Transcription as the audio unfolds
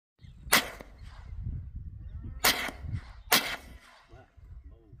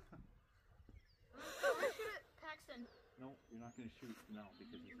you're not going to shoot now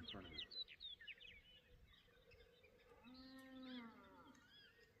because he's in front of you.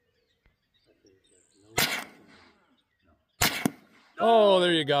 Oh,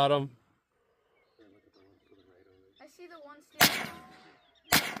 there you got him. I see the one standing.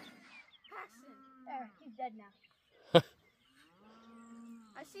 Paxton. There, he's dead now.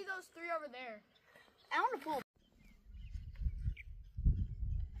 I see those three over there. I want to pull.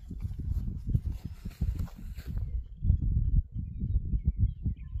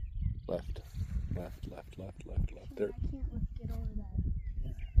 Left. There. I can't get over that.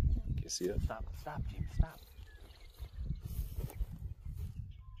 You see it? Stop, James, stop.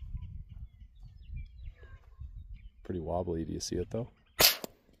 Pretty wobbly. Do you see it though?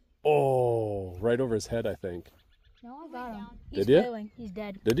 Oh, right over his head, I think. No, I got him. Did He's you? failing. He's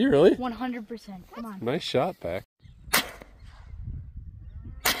dead. Did you really? 100%. Come on. Nice shot, Pac. Paxton.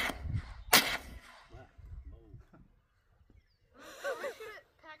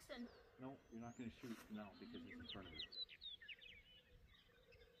 No, you're not going to shoot now because he's in front of you.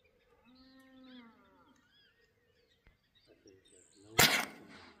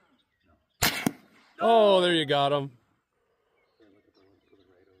 Oh, there you got him.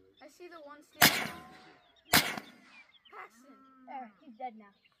 I see the one standing. Paxton. There, he's dead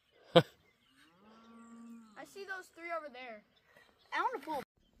now. I see those three over there. I want to pull.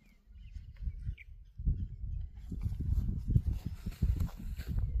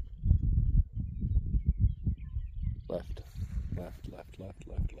 Left. There. I can't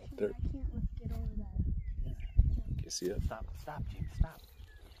get over that. You see it? Stop, James, stop.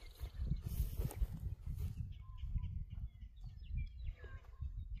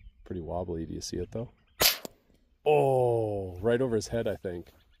 Pretty wobbly. Do you see it though? Oh, right over his head, I think.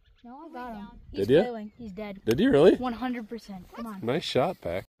 No, I got him. He's Did you? failing. He's dead. Did you really? 100%. Come on. Nice shot,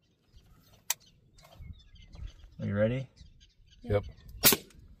 Pac. Are you ready? Yep.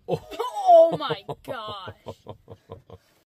 Oh my gosh.